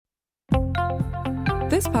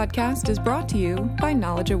This podcast is brought to you by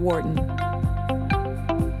Knowledge at Wharton.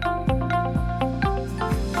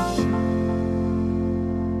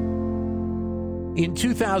 In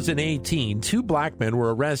 2018, two black men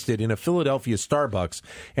were arrested in a Philadelphia Starbucks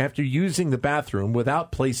after using the bathroom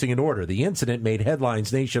without placing an order. The incident made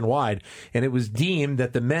headlines nationwide, and it was deemed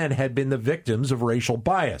that the men had been the victims of racial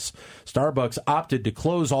bias. Starbucks opted to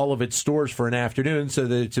close all of its stores for an afternoon so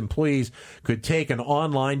that its employees could take an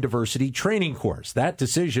online diversity training course. That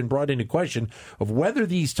decision brought into question of whether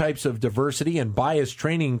these types of diversity and bias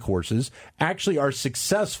training courses actually are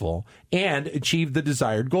successful and achieve the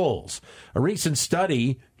desired goals. A recent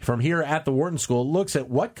study from here at the Wharton School looks at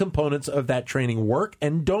what components of that training work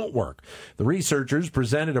and don't work. The researchers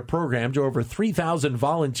presented a program to over 3,000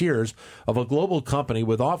 volunteers of a global company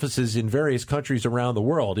with offices in various countries around the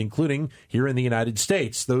world, including here in the United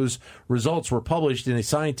States. Those results were published in a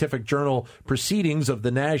scientific journal, Proceedings of the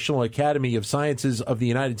National Academy of Sciences of the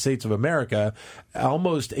United States of America,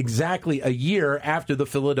 almost exactly a year after the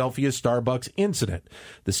Philadelphia Starbucks incident.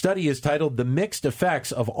 The study is titled The Mixed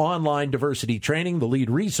Effects of Online Diversity Training. The lead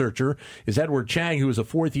researcher is Edward Chang, who is a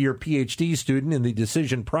fourth-year PhD student in the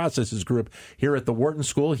Decision Processes Group here at the Wharton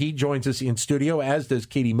School. He joins us in studio, as does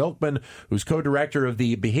Katie Milkman, who's co-director of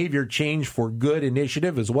the Behavior Change for Good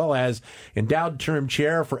initiative, as well as endowed term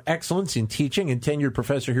chair for excellence in teaching and tenured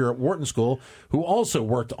professor here at Wharton School, who also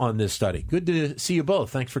worked on this study. Good to see you both.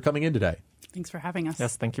 Thanks for coming in today. Thanks for having us.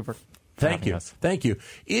 Yes, thank you for Thank you. Thank you.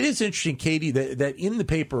 It is interesting, Katie, that in the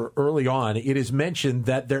paper early on, it is mentioned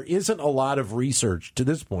that there isn't a lot of research to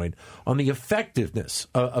this point on the effectiveness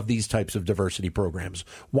of these types of diversity programs.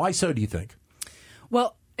 Why so, do you think?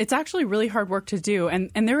 Well, it's actually really hard work to do. And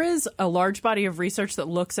there is a large body of research that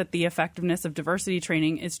looks at the effectiveness of diversity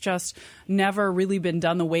training. It's just never really been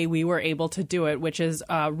done the way we were able to do it, which is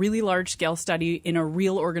a really large-scale study in a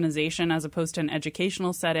real organization as opposed to an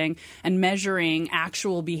educational setting, and measuring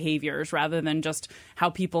actual behaviors rather than just how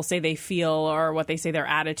people say they feel or what they say their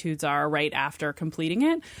attitudes are right after completing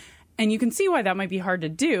it. And you can see why that might be hard to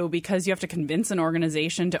do, because you have to convince an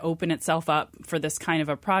organization to open itself up for this kind of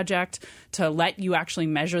a project, to let you actually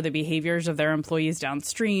measure the behaviors of their employees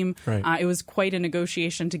downstream. Right. It was quite a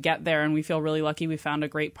negotiation to get there, and we feel really lucky we found a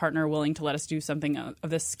great partner willing to let us do something of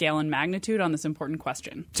this scale and magnitude on this important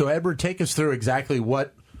question. So, Edward, take us through exactly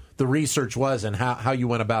what the research was and how you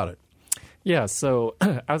went about it. Yeah, so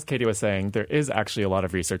as Katie was saying, there is actually a lot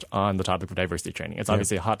of research on the topic of diversity training. It's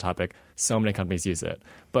obviously a hot topic. So many companies use it.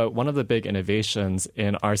 But one of the big innovations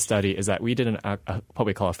in our study is that we did what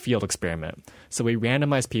we call a field experiment. So we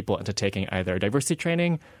randomized people into taking either diversity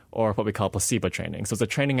training or what we call placebo training. So it's a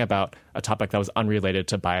training about a topic that was unrelated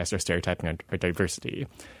to bias or stereotyping or diversity.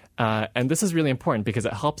 And this is really important because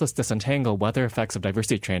it helps us disentangle whether effects of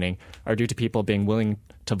diversity training are due to people being willing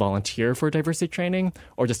to volunteer for diversity training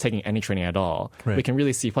or just taking any training at all. Right. We can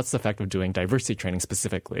really see what's the effect of doing diversity training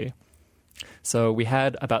specifically. So we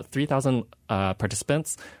had about 3,000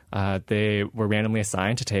 participants. They were randomly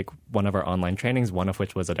assigned to take one of our online trainings, one of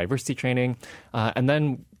which was a diversity training. And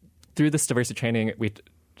then through this diversity training, we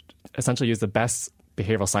essentially used the best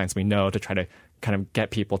behavioral science we know to try to kind of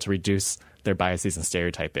get people to reduce their biases and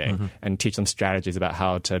stereotyping and teach them strategies about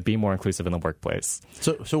how to be more inclusive in the workplace.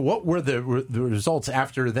 So what were the results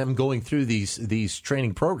after them going through these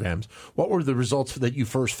training programs? What were the results that you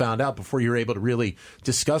first found out before you were able to really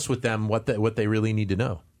discuss with them what they really need to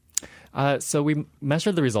know? So we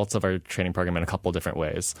measured the results of our training program in a couple of different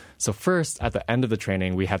ways. So first, at the end of the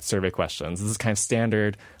training, we had survey questions. This is kind of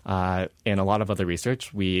standard in a lot of other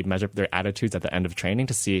research. We measure their attitudes at the end of training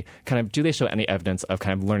to see kind of do they show any evidence of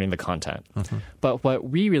kind of learning the content. But what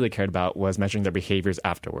we really cared about was measuring their behaviors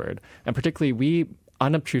afterward. And particularly, we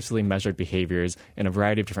unobtrusively measured behaviors in a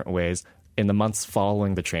variety of different ways in the months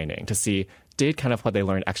following the training to see did kind of what they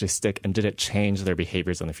learned actually stick and did it change their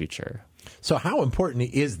behaviors in the future. So how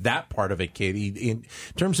important is that part of it, Katie, in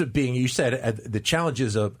terms of being, you said, the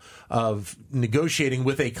challenges of negotiating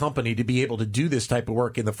with a company to be able to do this type of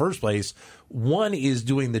work in the first place? One is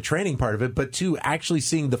doing the training part of it, but two, actually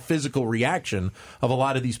seeing the physical reaction of a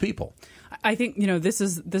lot of these people. I think, this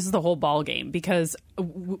is the whole ball game, because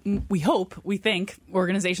we think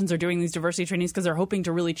organizations are doing these diversity trainings because they're hoping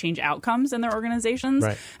to really change outcomes in their organizations,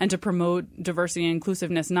 right, and to promote diversity and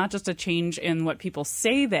inclusiveness, not just a change in what people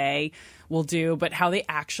say they will do, but how they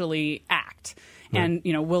actually act. And,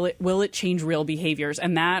 will it change real behaviors?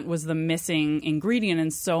 And that was the missing ingredient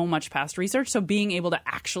in so much past research. So being able to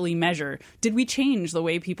actually measure, did we change the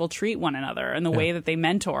way people treat one another and the way that they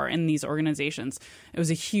mentor in these organizations? It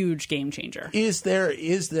was a huge game changer. Is there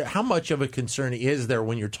how much of a concern is there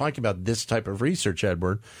when you're talking about this type of research,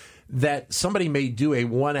 Edward, that somebody may do a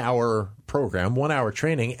 1-hour program, 1 hour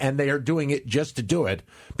training, and they are doing it just to do it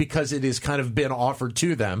because it has kind of been offered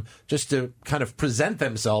to them just to kind of present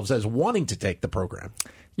themselves as wanting to take the program.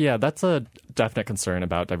 Yeah, that's a definite concern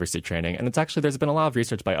about diversity training. And it's actually, there's been a lot of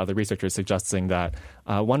research by other researchers suggesting that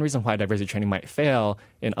one reason why diversity training might fail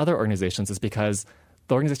in other organizations is because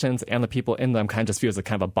the organizations and the people in them kind of just feel as a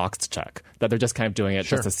kind of a box to check, that they're just kind of doing it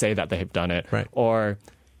just to say that they've done it. Right. Or,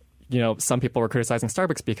 some people were criticizing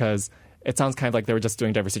Starbucks because it sounds kind of like they were just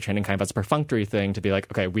doing diversity training kind of as a perfunctory thing to be like,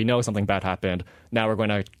 okay, we know something bad happened. Now we're going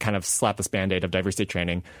to kind of slap this Band-Aid of diversity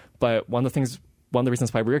training. But one of the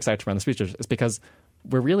reasons why we're excited to run this research is because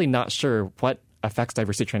we're really not sure what effects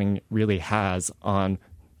diversity training really has on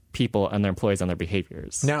people and their employees and their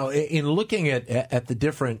behaviors. Now, in looking at the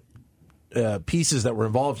different pieces that were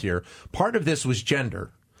involved here, part of this was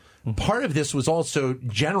gender. Part of this was also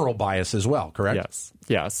general bias as well, correct? Yes.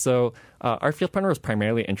 Yeah. So our field partner was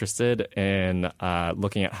primarily interested in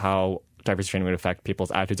looking at how diversity training would affect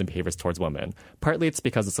people's attitudes and behaviors towards women. Partly it's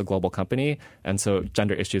because it's a global company, and so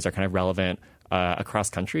gender issues are kind of relevant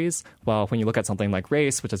across countries. While when you look at something like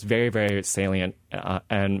race, which is very, very salient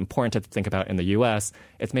and important to think about in the U.S.,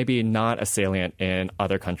 it's maybe not as salient in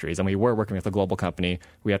other countries. And we were working with a global company.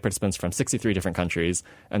 We had participants from 63 different countries.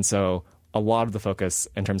 And so a lot of the focus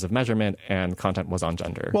in terms of measurement and content was on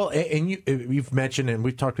gender. Well, and you've mentioned, and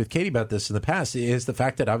we've talked with Katie about this in the past, is the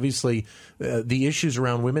fact that obviously the issues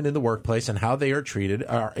around women in the workplace and how they are treated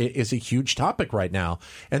is a huge topic right now.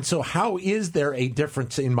 And so how is there a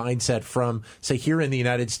difference in mindset from, say, here in the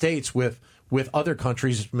United States with other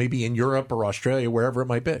countries, maybe in Europe or Australia, wherever it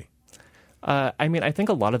might be? I think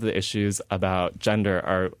a lot of the issues about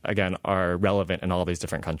gender are relevant in all these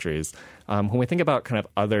different countries. When we think about kind of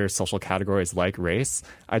other social categories like race,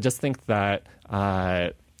 I just think that,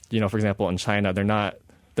 for example, in China,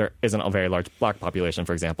 there isn't a very large black population,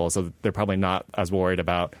 for example, so they're probably not as worried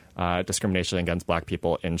about discrimination against black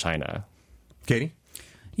people in China. Katie?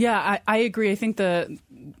 Yeah, I agree. I think the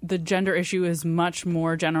gender issue is much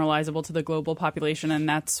more generalizable to the global population, and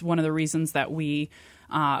that's one of the reasons that we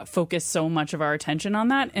focus so much of our attention on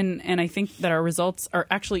that. And I think that our results are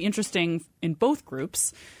actually interesting in both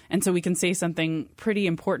groups. And so we can say something pretty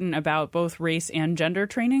important about both race and gender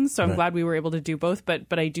training. So I'm glad we were able to do both.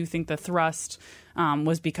 But I do think the thrust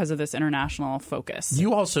was because of this international focus.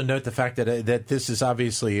 You also note the fact that this is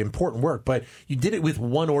obviously important work, but you did it with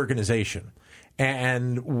one organization.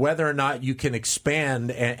 And whether or not you can expand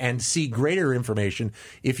and see greater information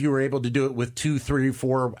if you were able to do it with 2, 3,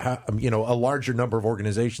 4, a larger number of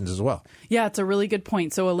organizations as well. Yeah, it's a really good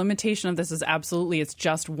point. So a limitation of this is absolutely it's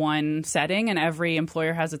just one setting, and every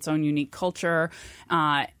employer has its own unique culture.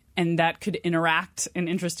 And that could interact in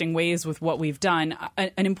interesting ways with what we've done.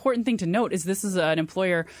 An important thing to note is this is an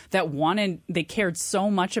employer that they cared so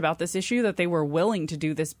much about this issue that they were willing to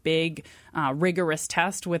do this big, rigorous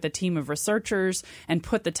test with a team of researchers and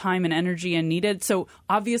put the time and energy in needed. So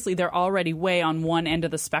obviously they're already way on one end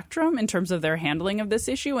of the spectrum in terms of their handling of this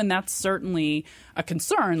issue. And that's certainly a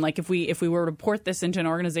concern. Like if we were to port this into an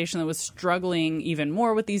organization that was struggling even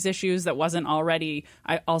more with these issues, that wasn't already,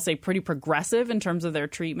 I'll say, pretty progressive in terms of their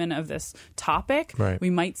treatment of this topic, we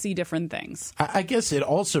might see different things. I guess it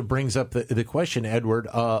also brings up the question, Edward,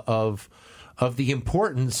 of the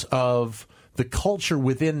importance of the culture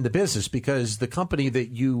within the business, because the company that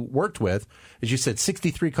you worked with, as you said,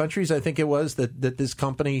 63 countries, I think it was, that this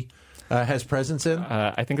company has presence in?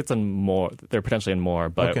 I think it's in more. They're potentially in more,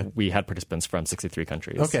 but we had participants from 63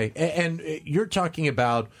 countries. Okay. And you're talking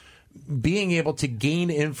about being able to gain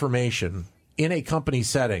information in a company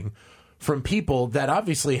setting from people that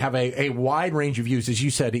obviously have a wide range of views. As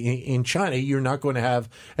you said, in China, you're not going to have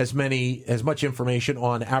as much information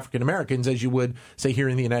on African Americans as you would, say, here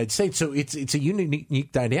in the United States. So it's a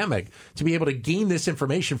unique dynamic to be able to gain this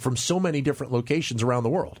information from so many different locations around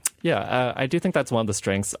the world. Yeah, I do think that's one of the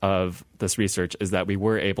strengths of this research is that we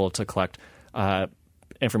were able to collect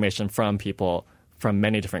information from people from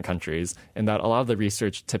many different countries, and that a lot of the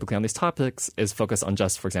research typically on these topics is focused on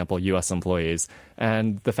just, for example, U.S. employees.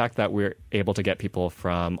 And the fact that we're able to get people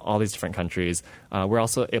from all these different countries, we're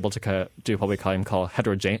also able to do what we call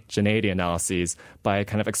heterogeneity analyses by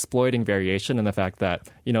kind of exploiting variation in the fact that,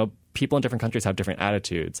 people in different countries have different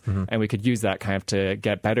attitudes. Mm-hmm. And we could use that kind of to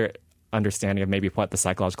get better understanding of maybe what the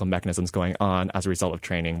psychological mechanisms going on as a result of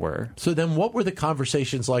training were. So then what were the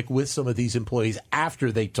conversations like with some of these employees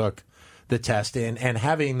after they took the test and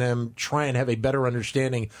having them try and have a better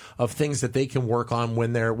understanding of things that they can work on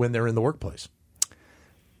when they're in the workplace?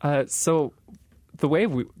 So the way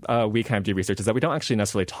we kind of do research is that we don't actually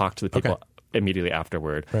necessarily talk to the people immediately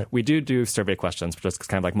afterward. Right. We do survey questions, which is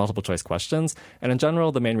kind of like multiple choice questions. And in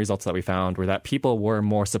general, the main results that we found were that people were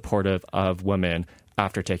more supportive of women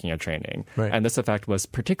after taking a training. Right. And this effect was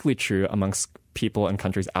particularly true amongst people in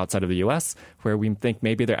countries outside of the U.S., where we think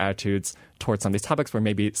maybe their attitudes towards some of these topics were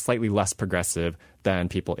maybe slightly less progressive than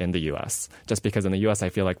people in the U.S. Just because in the U.S., I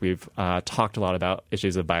feel like we've talked a lot about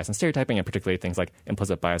issues of bias and stereotyping, and particularly things like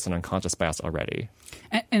implicit bias and unconscious bias already.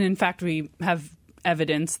 And in fact, we have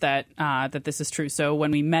evidence that that this is true. So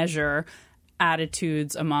when we measure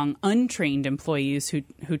attitudes among untrained employees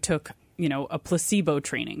who took a placebo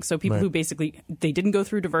training. So people right. who basically, they didn't go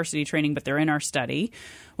through diversity training, but they're in our study.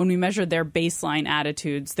 When we measured their baseline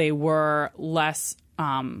attitudes, they were less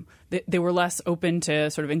they were less open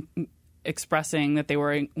to sort of expressing that they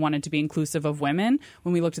wanted to be inclusive of women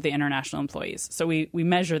when we looked at the international employees. So we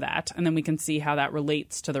measure that, and then we can see how that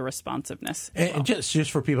relates to the responsiveness. And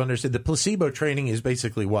just for people to understand, the placebo training is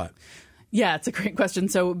basically what? Yeah, it's a great question.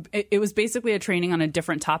 So it was basically a training on a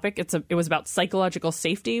different topic. It was about psychological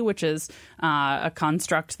safety, which is a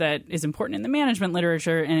construct that is important in the management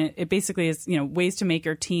literature. And it basically is, ways to make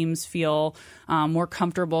your teams feel more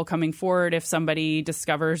comfortable coming forward if somebody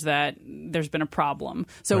discovers that there's been a problem.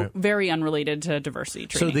 So right. very unrelated to diversity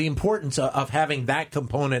training. So the importance of having that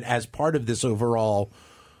component as part of this overall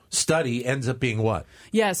study ends up being what?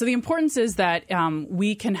 Yeah, so the importance is that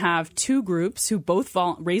we can have two groups who both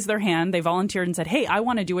raised their hand. They volunteered and said, hey, I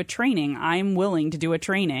want to do a training. I'm willing to do a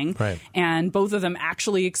training. Right. And both of them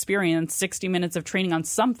actually experienced 60 minutes of training on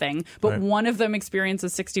something, but right. one of them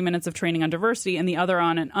experiences 60 minutes of training on diversity and the other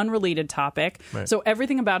on an unrelated topic. Right. So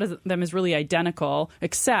everything about them is really identical,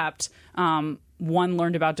 except one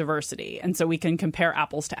learned about diversity. And so we can compare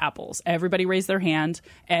apples to apples. Everybody raised their hand.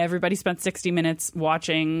 Everybody spent 60 minutes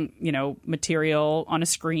watching, material on a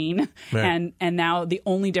screen. Right. And now the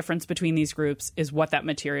only difference between these groups is what that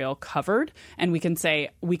material covered. And we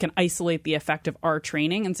can isolate the effect of our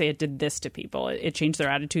training and say it did this to people. It changed their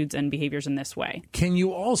attitudes and behaviors in this way. Can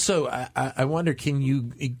you also, I wonder, can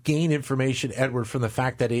you gain information, Edward, from the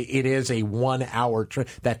fact that it is a 1 hour,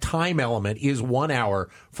 that time element is 1 hour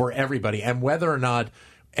for everybody, and whether or not,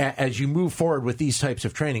 as you move forward with these types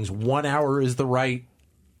of trainings, 1 hour is the right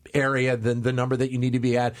area, the number that you need to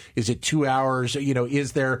be at? Is it 2 hours?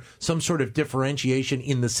 Is there some sort of differentiation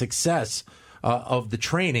in the success of the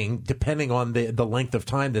training depending on the length of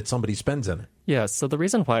time that somebody spends in it? Yeah, so the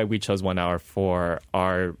reason why we chose 1 hour for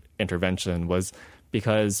our intervention was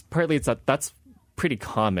because partly it's that's pretty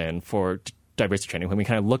common for diversity training. When we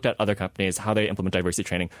kind of looked at other companies, how they implement diversity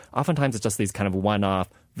training, oftentimes it's just these kind of one-off,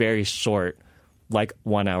 very short, like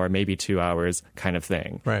 1 hour, maybe 2 hours kind of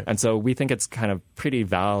thing. Right. And so we think it's kind of pretty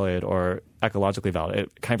valid or ecologically valid.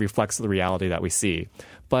 It kind of reflects the reality that we see.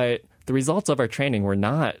 But the results of our training were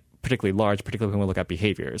not particularly large, particularly when we look at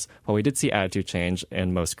behaviors. While we did see attitude change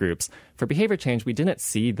in most groups, for behavior change, we didn't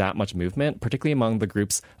see that much movement, particularly among the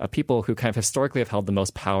groups of people who kind of historically have held the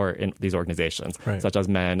most power in these organizations, right. such as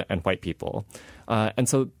men and white people. And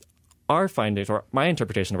so our findings, or my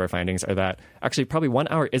interpretation of our findings, are that actually probably 1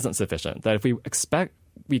 hour isn't sufficient. That if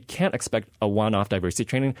we can't expect a one-off diversity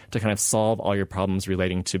training to kind of solve all your problems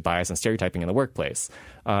relating to bias and stereotyping in the workplace.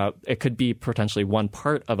 It could be potentially one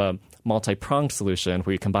part of a multi-pronged solution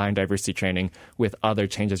where you combine diversity training with other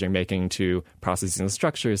changes you're making to processes and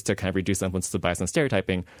structures to kind of reduce the influence of bias and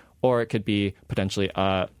stereotyping. Or it could be potentially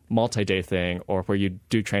a multi-day thing, or where you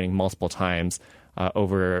do training multiple times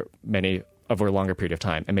over a longer period of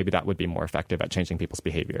time, and maybe that would be more effective at changing people's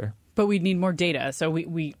behavior. But we'd need more data, so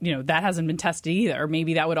we that hasn't been tested either.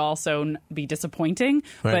 Maybe that would also be disappointing.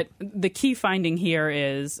 Right. But the key finding here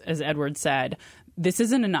is, as Edward said, this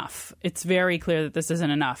isn't enough. It's very clear that this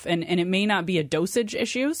isn't enough. And it may not be a dosage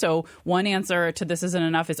issue. So one answer to this isn't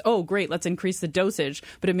enough is, oh, great, let's increase the dosage.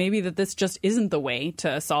 But it may be that this just isn't the way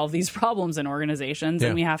to solve these problems in organizations. Yeah.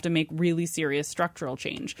 And we have to make really serious structural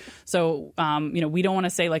change. So, we don't want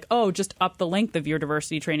to say like, oh, just up the length of your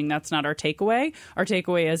diversity training. That's not our takeaway. Our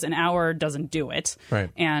takeaway is an hour doesn't do it. Right.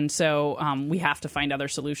 And so we have to find other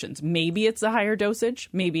solutions. Maybe it's a higher dosage.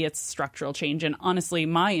 Maybe it's structural change. And honestly,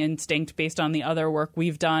 my instinct based on the other work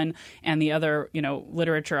we've done and the other,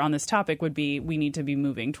 literature on this topic would be we need to be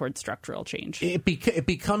moving towards structural change. It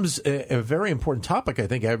becomes a very important topic, I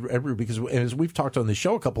think, because as we've talked on the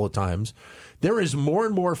show a couple of times, there is more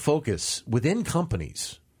and more focus within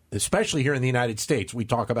companies especially here in the United States, we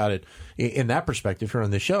talk about it in that perspective here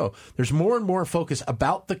on the show. There's more and more focus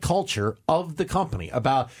about the culture of the company,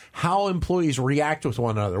 about how employees react with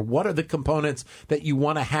one another. What are the components that you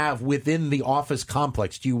want to have within the office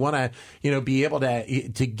complex? Do you want to, be able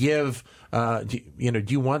to give, do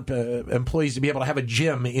you want employees to be able to have a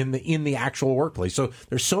gym in the actual workplace? So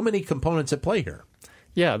there's so many components at play here.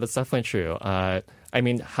 Yeah, that's definitely true.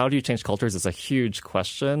 How do you change cultures is a huge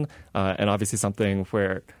question, and obviously something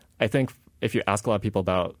where I think if you ask a lot of people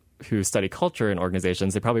about who study culture in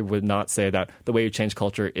organizations, they probably would not say that the way you change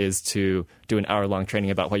culture is to do an hour-long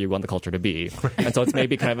training about what you want the culture to be. And so it's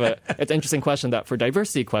maybe kind of it's an interesting question that for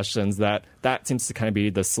diversity questions, that seems to kind of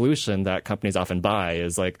be the solution that companies often buy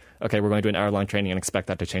is like, okay, we're going to do an hour-long training and expect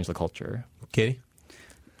that to change the culture. Katie?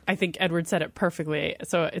 I think Edward said it perfectly.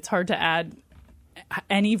 So it's hard to add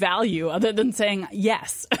any value other than saying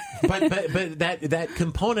yes. but that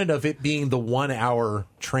component of it being the 1 hour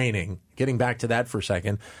training, getting back to that for a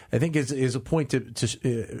second, I think is a point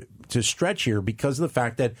to stretch here because of the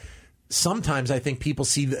fact that sometimes I think people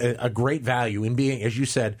see a great value in being, as you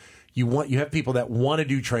said, you have people that want to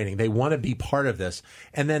do training. They want to be part of this.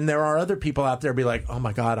 And then there are other people out there be like, oh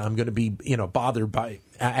my God, I'm going to be, bothered by,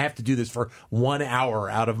 I have to do this for 1 hour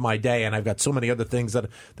out of my day. And I've got so many other things that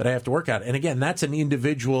I have to work out. And again, that's an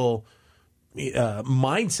individual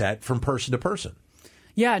mindset from person to person.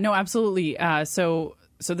 Yeah, no, absolutely. So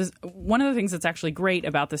this one of the things that's actually great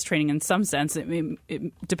about this training, in some sense,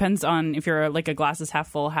 it depends on if you're like a glasses half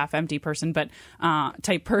full, half empty person, but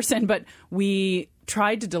type person. But we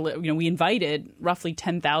tried to deliver. We invited roughly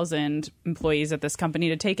 10,000 employees at this company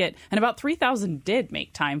to take it, and about 3,000 did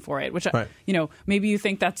make time for it. Which right. Maybe you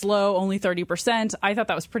think that's low, only 30%. I thought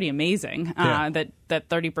that was pretty amazing. That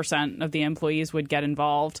 30% of the employees would get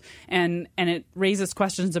involved, and it raises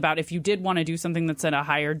questions about if you did want to do something that's at a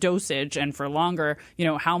higher dosage and for longer.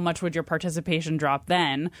 How much would your participation drop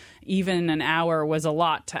then? Even an hour was a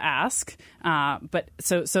lot to ask. But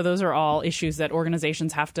so those are all issues that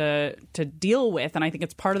organizations have to deal with. And I think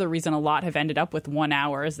it's part of the reason a lot have ended up with 1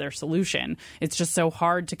 hour as their solution. It's just so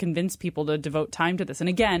hard to convince people to devote time to this. And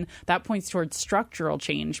again, that points towards structural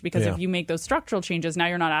change, because if you make those structural changes, now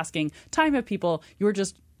you're not asking time of people, you're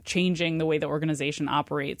just changing the way the organization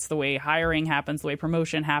operates, the way hiring happens, the way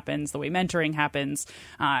promotion happens, the way mentoring happens,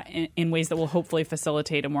 in ways that will hopefully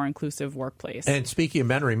facilitate a more inclusive workplace. And speaking of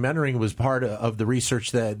mentoring was part of the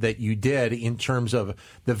research that you did in terms of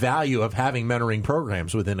the value of having mentoring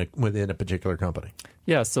programs within a particular company.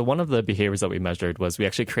 Yeah, so one of the behaviors that we measured was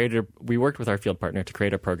we worked with our field partner to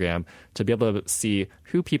create a program to be able to see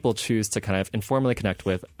who people choose to kind of informally connect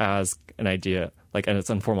with as an idea, like an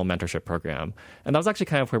informal mentorship program. And that was actually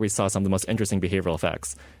kind of where we saw some of the most interesting behavioral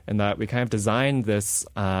effects, in that we kind of designed this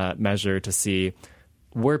measure to see,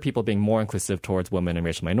 were people being more inclusive towards women and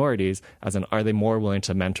racial minorities, as in, are they more willing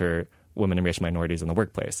to mentor women and racial minorities in the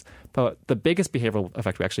workplace? But the biggest behavioral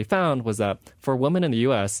effect we actually found was that for women in the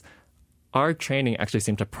U.S., our training actually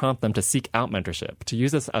seemed to prompt them to seek out mentorship, to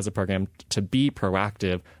use this as a program to be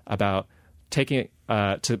proactive about seeking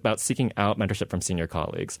out mentorship from senior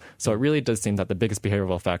colleagues. So it really does seem that the biggest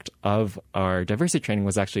behavioral effect of our diversity training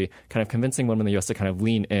was actually kind of convincing women in the U.S. to kind of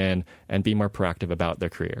lean in and be more proactive about their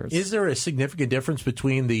careers. Is there a significant difference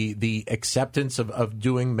between the acceptance of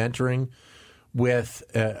doing mentoring with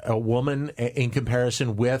a woman in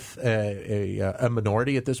comparison with a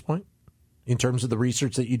minority at this point, in terms of the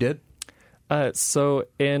research that you did? So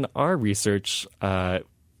in our research,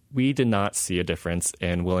 we did not see a difference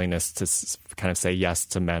in willingness to kind of say yes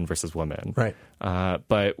to men versus women. Right.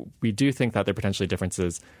 But we do think that there are potentially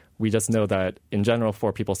differences. We just know that in general,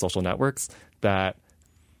 for people's social networks, that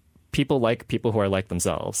people like people who are like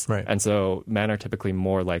themselves. Right. And so men are typically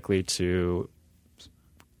more likely to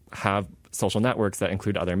have social networks that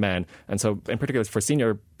include other men. And so in particular for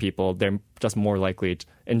senior people, they're just more likely to,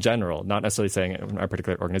 in general, not necessarily saying in our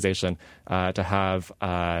particular organization, to have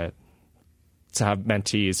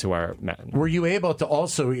mentees who are men. Were you able to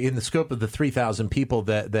also, in the scope of the 3,000 people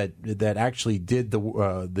that actually did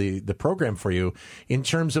the program for you, in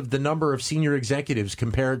terms of the number of senior executives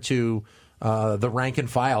compared to the rank and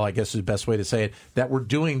file, I guess is the best way to say it, that were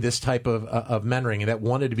doing this type of mentoring and that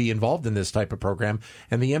wanted to be involved in this type of program,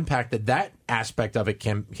 and the impact that aspect of it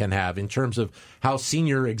can have in terms of how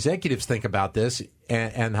senior executives think about this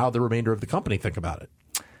and how the remainder of the company think about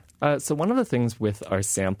it? So one of the things with our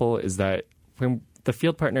sample is that when the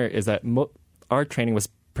field partner is that our training was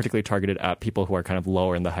particularly targeted at people who are kind of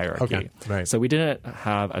lower in the hierarchy. Okay, right. So we didn't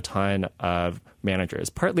have a ton of managers.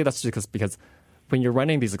 Partly that's just because when you're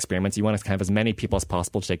running these experiments, you want to kind of as many people as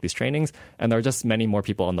possible to take these trainings, and there are just many more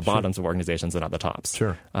people on the bottoms of organizations than at the tops.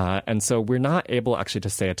 Sure. And so we're not able actually to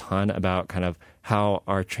say a ton about kind of how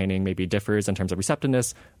our training maybe differs in terms of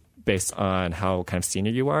receptiveness based on how kind of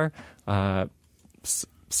senior you are.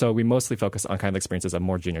 So we mostly focus on kind of experiences of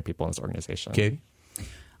more junior people in this organization. Katie?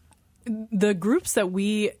 The groups that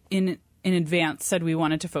we in advance said we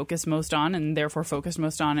wanted to focus most on, and therefore focused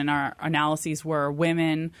most on in our analyses, were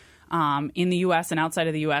women in the U.S. and outside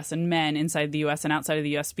of the U.S. and men inside the U.S. and outside of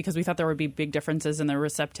the U.S. because we thought there would be big differences in the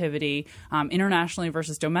receptivity internationally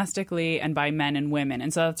versus domestically and by men and women.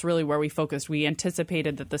 And so that's really where we focused. We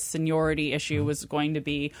anticipated that the seniority issue was going to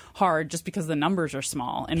be hard just because the numbers are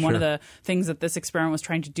small. And one of the things that this experiment was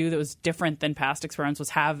trying to do that was different than past experiments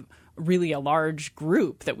was have really a large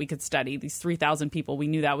group that we could study, these 3,000 people. We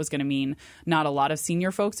knew that was going to mean not a lot of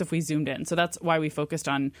senior folks if we zoomed in. So that's why we focused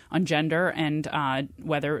on gender and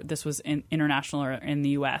whether this was international or in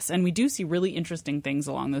the U.S. And we do see really interesting things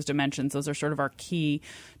along those dimensions. Those are sort of our key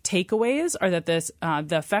takeaways, are that this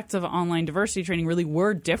the effects of online diversity training really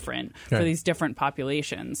were different for these different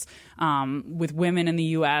populations. With women in the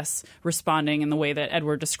U.S. responding in the way that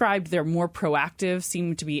Edward described, they're more proactive,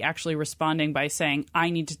 seem to be actually responding by saying, I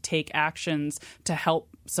need to take actions to help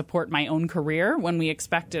support my own career, when we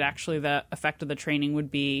expected actually the effect of the training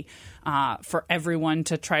would be for everyone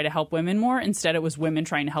to try to help women more. Instead, it was women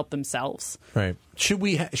trying to help themselves. Right. Should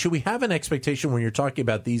we have an expectation when you're talking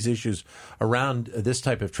about these issues around this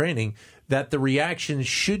type of training that the reaction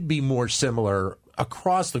should be more similar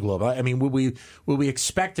across the globe? I mean, will we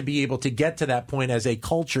expect to be able to get to that point as a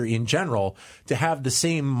culture in general to have the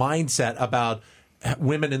same mindset about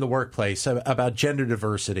women in the workplace, about gender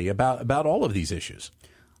diversity, about all of these issues?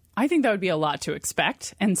 I think that would be a lot to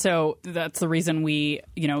expect. And so that's the reason we,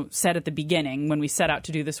 said at the beginning, when we set out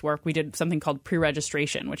to do this work, we did something called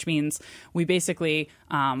pre-registration, which means we basically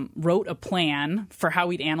wrote a plan for how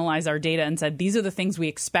we'd analyze our data and said, these are the things we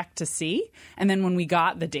expect to see. And then when we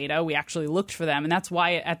got the data, we actually looked for them. And that's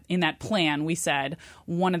why in that plan, we said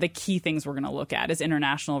one of the key things we're going to look at is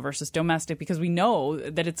international versus domestic, because we know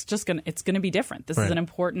that it's going to be different. This is an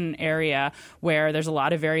important area where there's a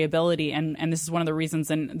lot of variability. And this is one of the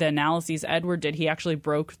reasons in the analyses Edward did, he actually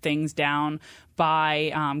broke things down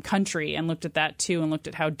by country and looked at that too, and looked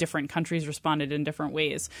at how different countries responded in different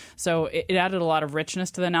ways. So it added a lot of richness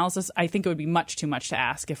to the analysis. I think it would be much too much to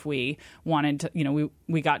ask if we wanted to,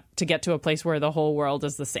 we got to get to a place where the whole world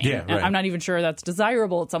is the same. Yeah, right. I'm not even sure that's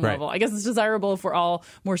desirable at some level. I guess it's desirable if we're all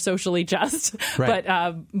more socially just,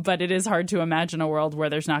 but it is hard to imagine a world where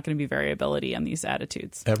there's not going to be variability in these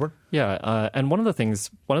attitudes. Edward? Yeah, and one of the things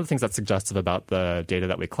that's suggestive about the data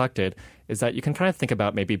that we collected is that you can kind of think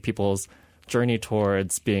about maybe people's journey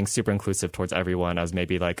towards being super inclusive towards everyone as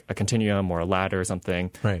maybe like a continuum or a ladder or something,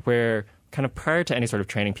 where kind of prior to any sort of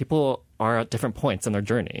training, people are at different points in their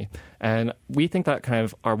journey. And we think that kind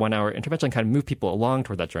of our 1 hour intervention kind of moved people along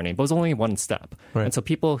toward that journey, but it was only one step. And so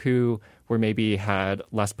people who were maybe had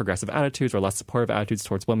less progressive attitudes or less supportive attitudes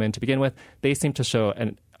towards women to begin with, they seem to show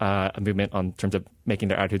a movement on terms of making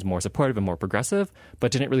their attitudes more supportive and more progressive,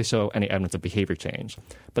 but didn't really show any evidence of behavior change.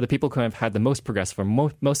 But the people who have had the most progressive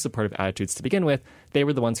or most supportive attitudes to begin with, they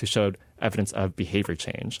were the ones who showed evidence of behavior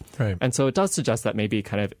change. And so it does suggest that maybe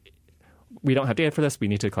kind of we don't have data for this. We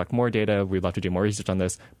need to collect more data. We'd love to do more research on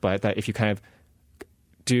this. But that if you kind of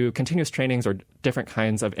do continuous trainings or different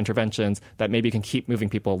kinds of interventions, that maybe you can keep moving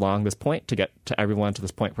people along this point to get to everyone to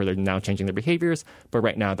this point where they're now changing their behaviors. But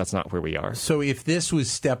right now, that's not where we are. So if this was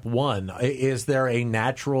step one, is there a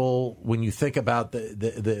natural, when you think about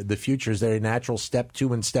the future, is there a natural step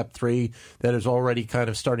 2 and step 3 that is already kind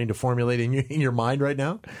of starting to formulate in your mind right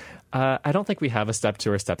now? I don't think we have a step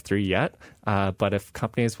 2 or step 3 yet, but if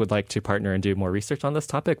companies would like to partner and do more research on this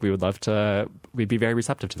topic, we'd be very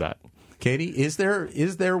receptive to that. Katie, is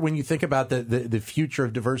there when you think about the future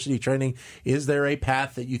of diversity training, is there a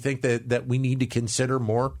path that you think that we need to consider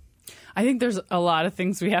more? I think there's a lot of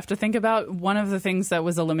things we have to think about. One of the things that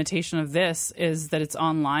was a limitation of this is that it's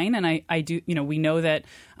online, and I do, we know that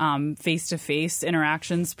face-to-face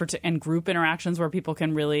interactions and group interactions where people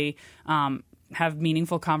can really have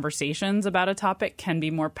meaningful conversations about a topic can be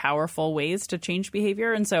more powerful ways to change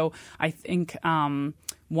behavior. And so I think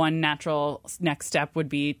one natural next step would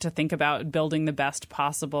be to think about building the best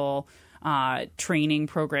possible training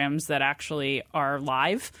programs that actually are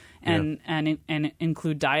live and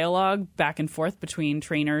include dialogue back and forth between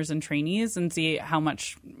trainers and trainees, and see how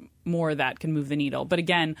much more that can move the needle. But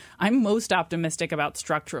again, I'm most optimistic about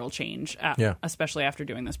structural change, especially after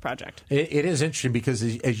doing this project. It is interesting because,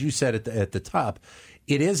 as you said at the top,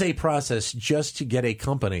 it is a process just to get a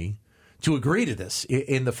company to agree to this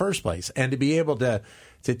in the first place, and to be able to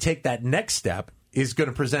take that next step is going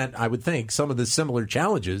to present, I would think, some of the similar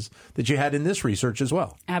challenges that you had in this research as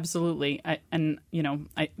well. Absolutely.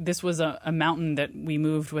 This was a mountain that we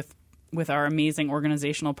moved with our amazing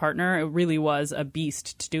organizational partner. It really was a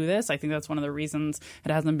beast to do this. I think that's one of the reasons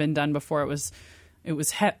it hasn't been done before. It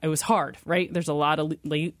was hard, right? There's a lot of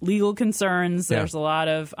legal concerns. Yeah. There's a lot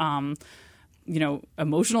of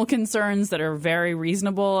emotional concerns that are very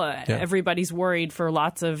reasonable. Yeah. Everybody's worried for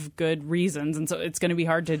lots of good reasons, and so it's going to be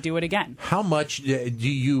hard to do it again. How much do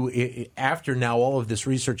you, after now all of this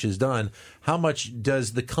research is done, how much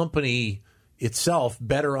does the company itself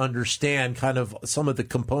better understand kind of some of the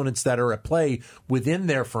components that are at play within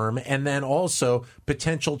their firm, and then also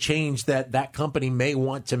potential change that company may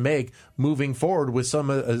want to make moving forward with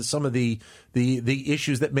some of the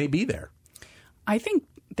issues that may be there? I think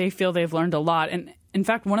they feel they've learned a lot. And in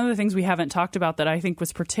fact, one of the things we haven't talked about that I think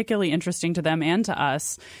was particularly interesting to them and to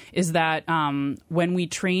us is that when we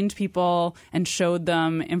trained people and showed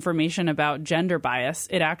them information about gender bias,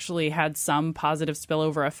 it actually had some positive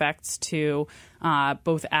spillover effects to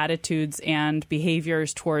both attitudes and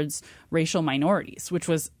behaviors towards racial minorities, which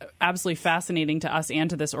was absolutely fascinating to us and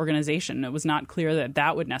to this organization. It was not clear that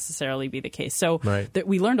that would necessarily be the case. So that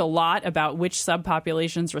we learned a lot about which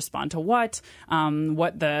subpopulations respond to what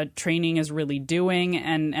the training is really doing,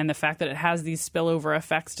 and the fact that it has these spillover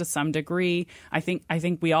effects to some degree. I think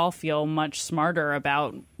we all feel much smarter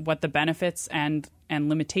about what the benefits and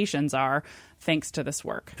limitations are thanks to this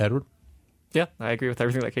work. Edward? Yeah, I agree with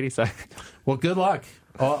everything that Katie said. Well, good luck.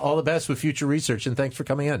 All the best with future research, and thanks for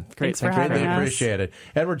coming in. Great. Thanks for having Greatly us. appreciate it.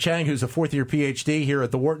 Edward Chang, who's a fourth-year PhD here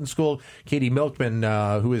at the Wharton School. Katie Milkman,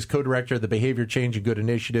 who is co-director of the Behavior Change and Good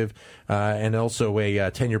Initiative, and also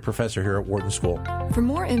a tenured professor here at Wharton School. For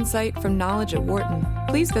more insight from Knowledge at Wharton,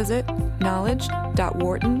 please visit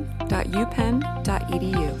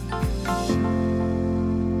knowledge.wharton.upenn.edu.